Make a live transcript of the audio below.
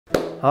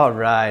All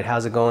right,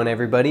 how's it going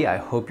everybody? I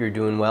hope you're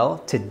doing well.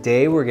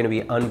 Today we're gonna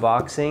be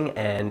unboxing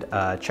and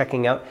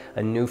checking out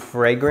a new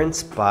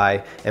fragrance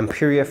by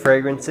Empiria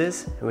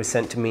Fragrances. It was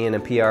sent to me in a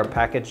PR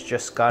package,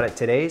 just got it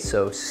today,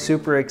 so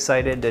super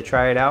excited to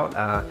try it out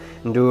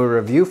and do a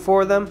review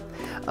for them.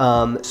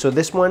 So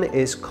this one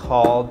is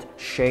called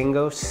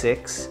Shango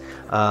 6.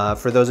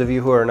 For those of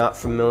you who are not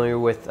familiar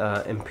with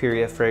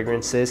Empiria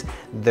Fragrances,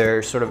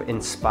 they're sort of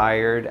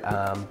inspired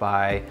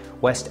by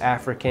West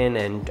African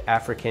and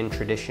African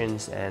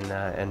traditions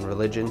and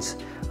religions.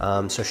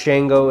 So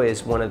Shango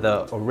is one of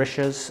the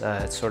orishas.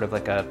 It's sort of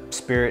like a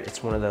spirit.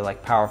 It's one of the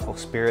powerful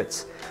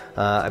spirits.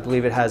 I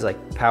believe it has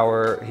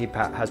power. He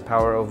has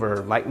power over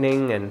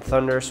lightning and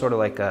thunder, sort of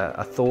like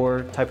a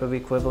Thor type of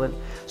equivalent.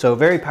 So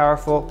very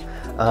powerful.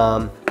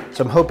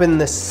 So I'm hoping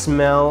the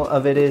smell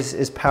of it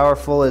is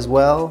powerful as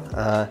well.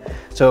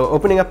 So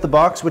opening up the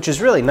box, which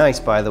is really nice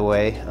by the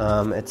way.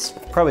 It's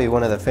probably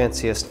one of the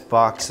fanciest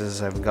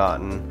boxes I've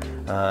gotten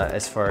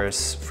as far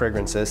as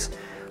fragrances.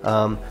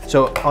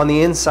 So on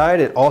the inside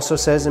it also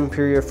says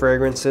Empiria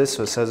Fragrances,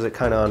 so it says it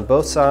kind of on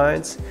both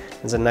sides.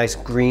 There's a nice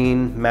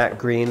green, matte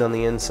green on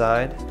the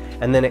inside.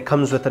 And then it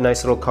comes with a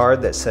nice little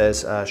card that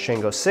says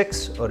Shango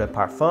 6 Eau de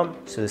Parfum.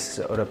 So this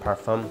is Eau de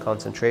Parfum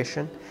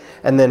concentration.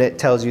 And then it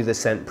tells you the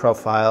scent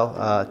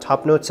profile.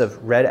 Top notes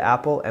of red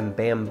apple and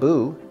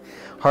bamboo.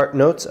 Heart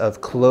notes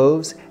of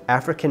cloves,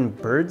 African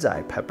bird's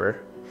eye pepper.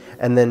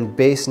 And then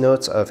base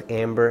notes of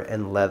amber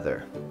and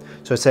leather.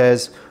 So it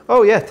says,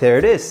 oh yeah, there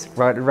it is.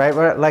 Right,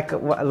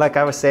 like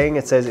I was saying,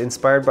 it says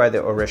inspired by the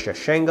Orisha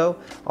Shango,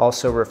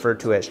 also referred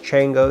to as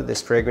Chango.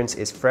 This fragrance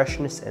is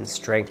freshness and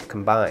strength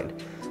combined.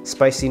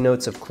 Spicy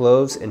notes of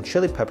cloves and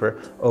chili pepper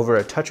over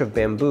a touch of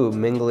bamboo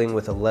mingling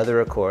with a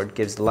leather accord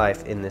gives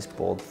life in this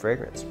bold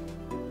fragrance.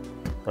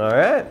 All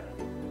right,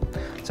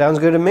 sounds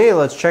good to me.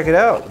 Let's check it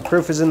out. The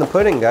proof is in the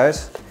pudding,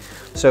 guys.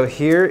 So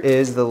here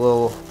is the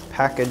little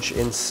package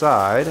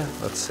inside.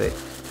 Let's see.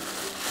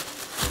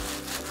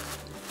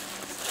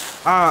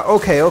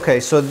 Okay,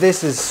 so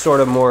this is sort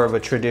of more of a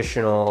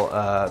traditional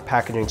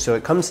packaging. So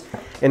it comes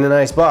in a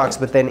nice box,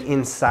 but then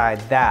inside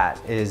that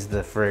is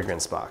the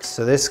fragrance box.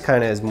 So this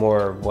kind of is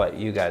more what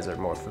you guys are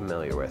more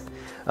familiar with.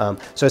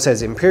 So it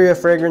says Empiria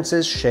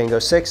Fragrances, Shango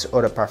 6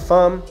 Eau de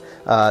Parfum.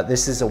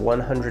 This is a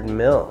 100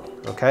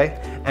 ml, okay?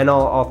 And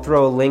I'll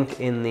throw a link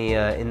in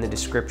the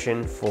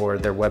description for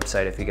their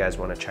website if you guys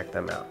want to check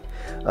them out.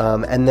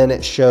 And then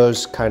it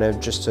shows kind of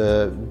just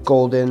a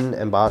golden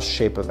embossed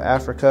shape of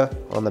Africa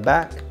on the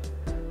back,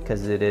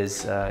 because it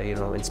is, you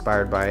know,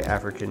 inspired by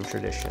African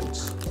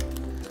traditions.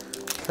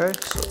 Okay,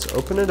 so let's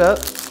open it up,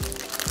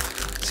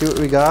 see what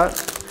we got.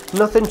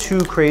 Nothing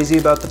too crazy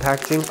about the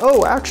packaging.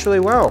 Oh,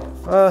 actually, wow.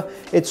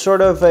 It's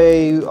sort of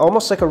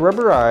almost like a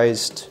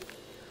rubberized,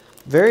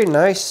 very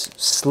nice,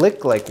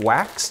 slick, like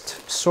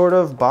waxed sort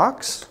of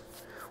box.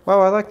 Wow,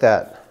 I like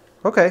that.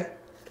 Okay,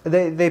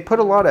 they put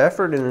a lot of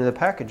effort into the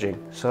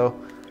packaging, so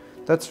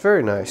that's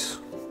very nice.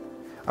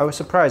 I was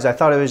surprised. I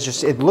thought it was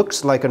just, it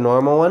looks like a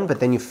normal one, but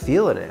then you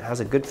feel it. It has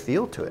a good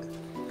feel to it.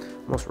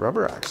 Almost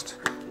rubberized.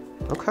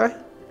 Okay.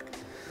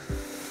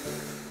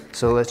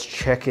 So let's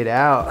check it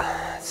out.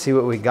 See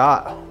what we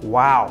got.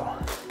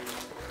 Wow.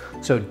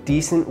 So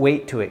decent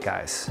weight to it,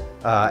 guys.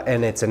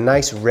 And it's a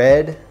nice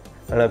red.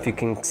 I don't know if you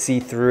can see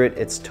through it.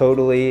 It's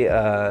totally,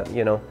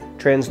 you know,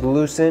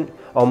 translucent.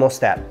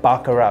 Almost that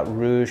Baccarat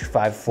Rouge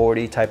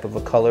 540 type of a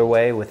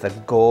colorway with a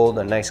gold,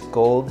 a nice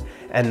gold,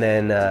 and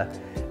then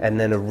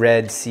a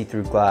red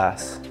see-through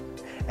glass.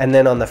 And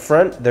then on the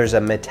front, there's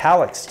a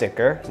metallic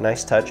sticker,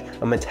 nice touch.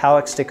 A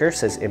metallic sticker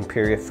says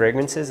Empiria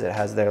Fragrances. It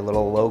has their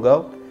little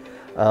logo.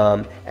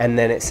 And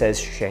then it says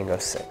Shango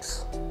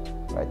 6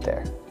 right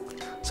there.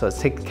 So let's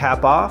take the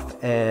cap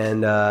off,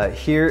 and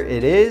here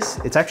it is.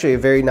 It's actually a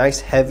very nice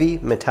heavy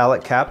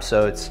metallic cap,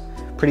 so it's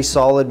pretty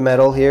solid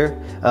metal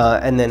here,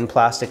 and then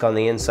plastic on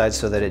the inside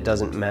so that it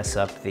doesn't mess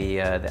up the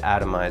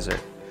atomizer.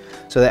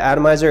 So the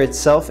atomizer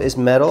itself is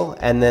metal,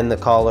 and then the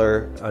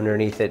collar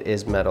underneath it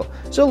is metal.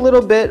 So a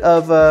little bit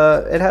of,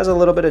 it has a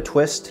little bit of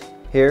twist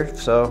here,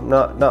 so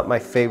not my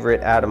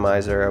favorite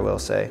atomizer, I will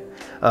say.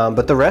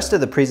 But the rest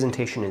of the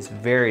presentation is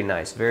very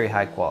nice, very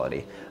high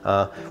quality,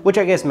 which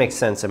I guess makes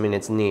sense. I mean,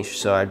 it's niche,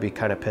 so I'd be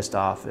kind of pissed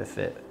off if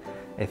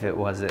it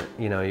wasn't,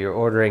 you know, you're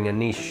ordering a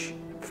niche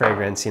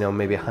fragrance, you know,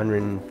 maybe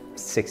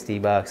 160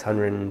 bucks,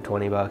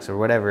 120 bucks or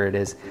whatever it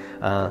is,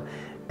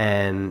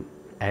 and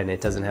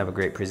it doesn't have a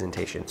great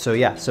presentation. So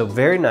yeah, so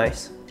very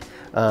nice.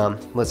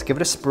 Let's give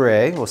it a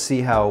spray. We'll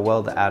see how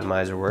well the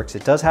atomizer works.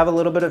 It does have a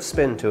little bit of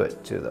spin to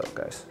it too though,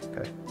 guys.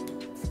 Okay.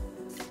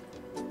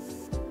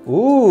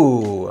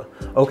 Ooh,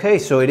 okay,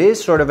 so it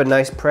is sort of a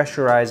nice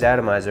pressurized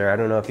atomizer. I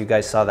don't know if you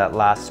guys saw that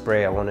last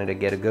spray. I wanted to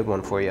get a good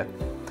one for you.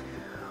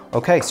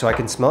 Okay, so I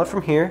can smell it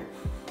from here.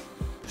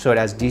 So it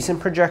has decent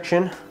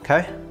projection,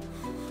 okay?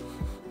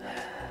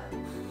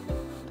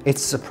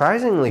 It's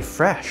surprisingly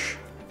fresh.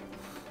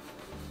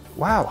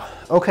 Wow,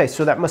 okay,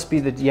 so that must be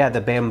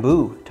the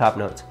bamboo top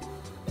notes.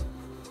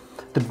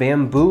 The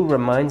bamboo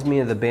reminds me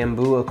of the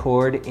bamboo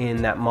accord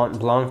in that Mont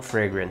Blanc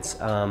fragrance.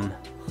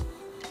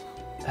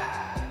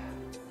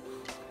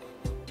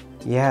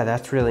 Yeah,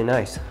 that's really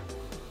nice.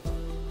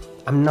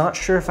 I'm not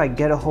sure if I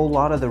get a whole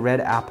lot of the red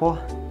apple.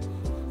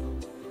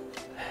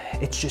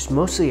 It's just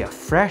mostly a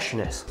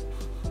freshness.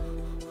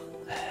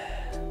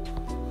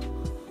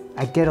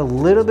 I get a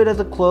little bit of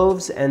the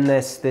cloves and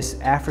this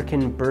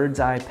African bird's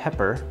eye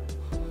pepper.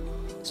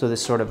 So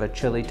this sort of a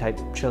chili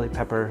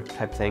pepper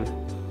type thing.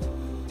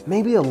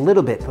 Maybe a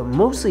little bit, but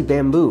mostly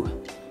bamboo.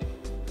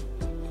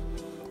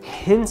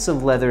 Hints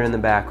of leather in the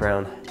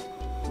background.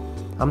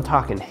 I'm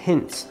talking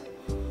hints.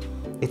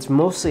 It's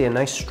mostly a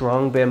nice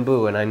strong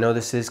bamboo, and I know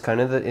this is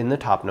kind of in the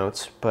top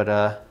notes, but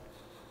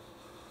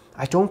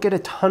I don't get a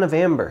ton of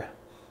amber.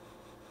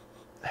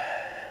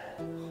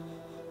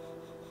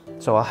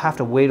 So I'll have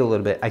to wait a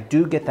little bit. I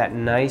do get that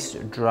nice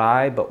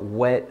dry but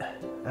wet,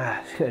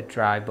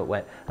 dry but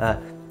wet,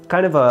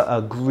 kind of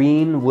a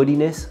green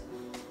woodiness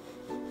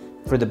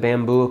for the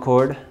bamboo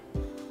accord.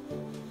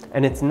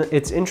 And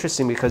it's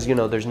interesting because, you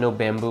know, there's no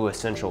bamboo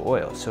essential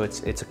oil, so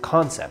it's a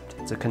concept.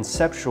 It's a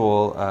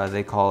conceptual,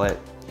 they call it,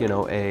 you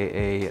know,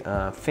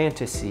 a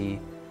fantasy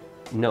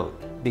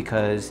note,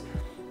 because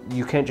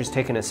you can't just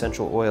take an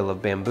essential oil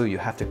of bamboo, you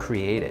have to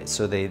create it.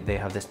 So they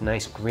have this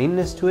nice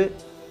greenness to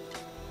it,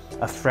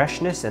 a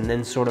freshness, and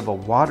then sort of a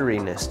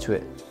wateriness to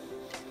it.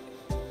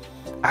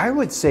 I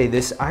would say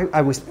this,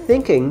 I was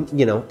thinking,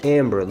 you know,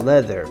 amber,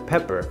 leather,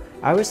 pepper.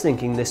 I was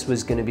thinking this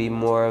was gonna be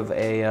more of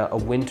a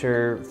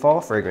winter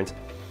fall fragrance.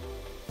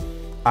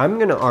 I'm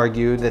gonna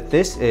argue that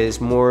this is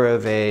more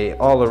of a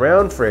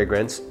all-around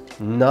fragrance,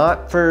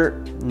 not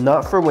for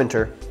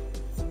winter,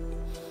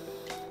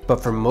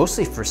 but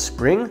mostly for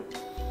spring.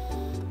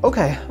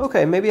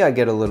 Okay, maybe I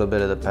get a little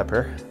bit of the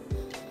pepper.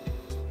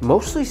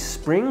 Mostly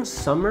spring,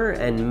 summer,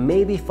 and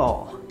maybe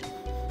fall.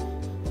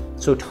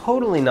 So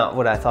totally not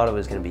what I thought it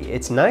was gonna be.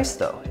 It's nice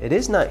though, it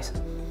is nice.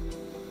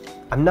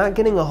 I'm not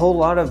getting a whole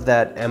lot of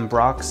that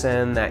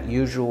ambroxan, that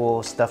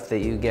usual stuff that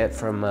you get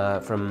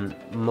from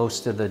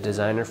most of the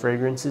designer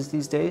fragrances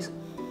these days.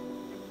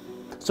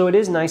 So it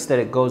is nice that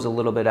it goes a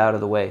little bit out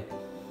of the way.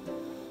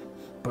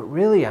 But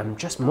really, I'm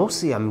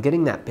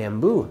getting that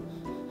bamboo.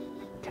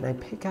 Can I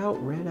pick out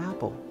red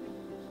apple?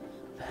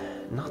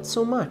 Not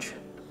so much.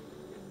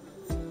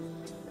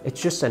 It's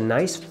just a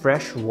nice,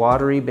 fresh,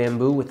 watery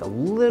bamboo with a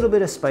little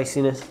bit of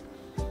spiciness,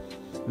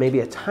 maybe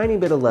a tiny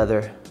bit of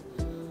leather.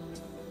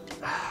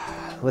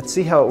 Let's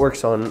see how it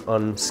works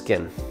on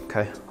skin,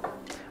 okay?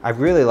 I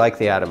really like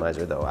the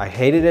atomizer though. I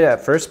hated it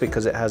at first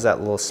because it has that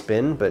little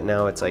spin, but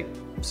now it's like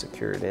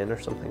secured in or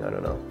something, I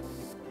don't know.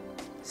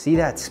 See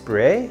that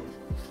spray?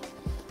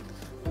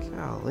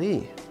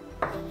 Golly.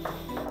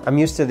 I'm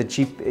used to the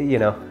cheap, you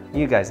know,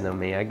 you guys know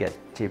me, I get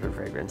cheaper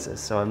fragrances,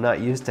 so I'm not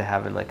used to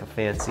having like a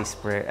fancy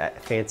spray,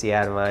 fancy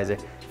atomizer,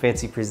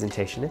 fancy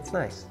presentation. It's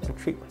nice, I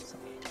treat myself.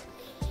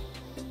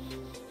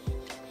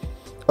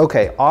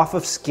 Okay, off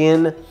of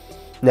skin,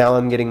 now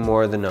I'm getting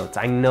more of the notes.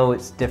 I know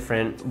it's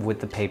different with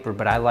the paper,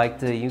 but I like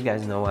to, you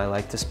guys know I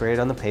like to spray it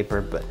on the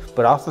paper,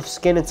 but off of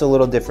skin it's a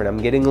little different. I'm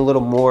getting a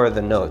little more of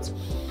the notes.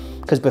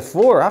 Because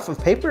before, off of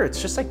paper,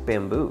 it's just like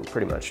bamboo,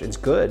 pretty much. It's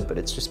good, but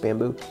it's just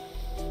bamboo.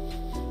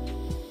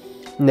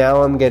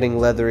 Now I'm getting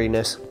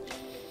leatheriness.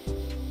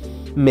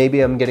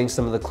 Maybe I'm getting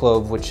some of the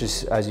clove, which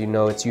is, as you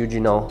know, it's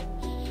eugenol.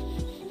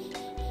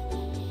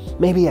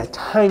 Maybe a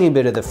tiny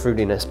bit of the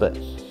fruitiness, but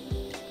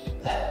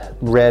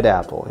red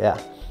apple,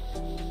 yeah.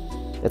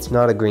 It's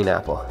not a green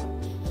apple.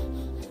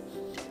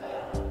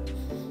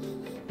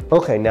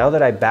 Okay, now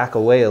that I back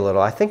away a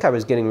little, I think I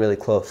was getting really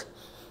close.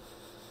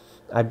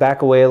 I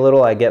back away a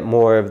little, I get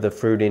more of the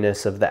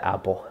fruitiness of the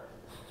apple.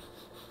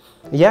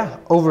 Yeah,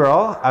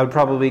 overall, I would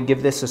probably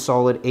give this a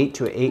solid 8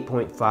 to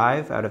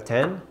 8.5 out of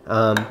 10.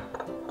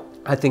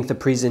 I think the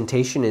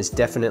presentation is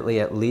definitely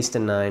at least a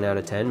 9 out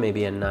of 10,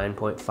 maybe a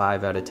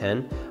 9.5 out of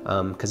 10,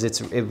 because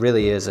it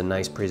really is a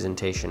nice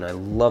presentation. I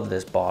love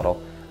this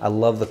bottle. I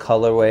love the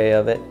colorway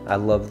of it. I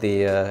love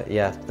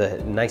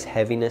the nice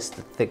heaviness,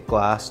 the thick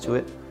glass to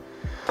it.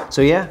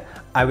 So yeah,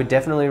 I would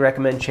definitely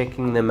recommend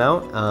checking them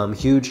out.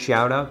 Huge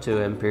shout out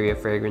to Empiria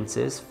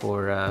Fragrances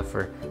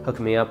for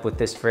hooking me up with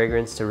this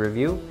fragrance to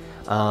review.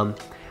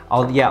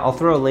 I'll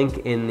throw a link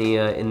in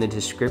the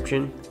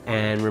description,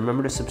 and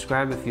remember to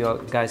subscribe if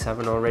you guys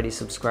haven't already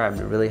subscribed.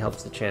 It really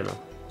helps the channel.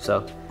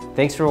 So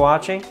thanks for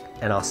watching,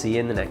 and I'll see you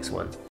in the next one.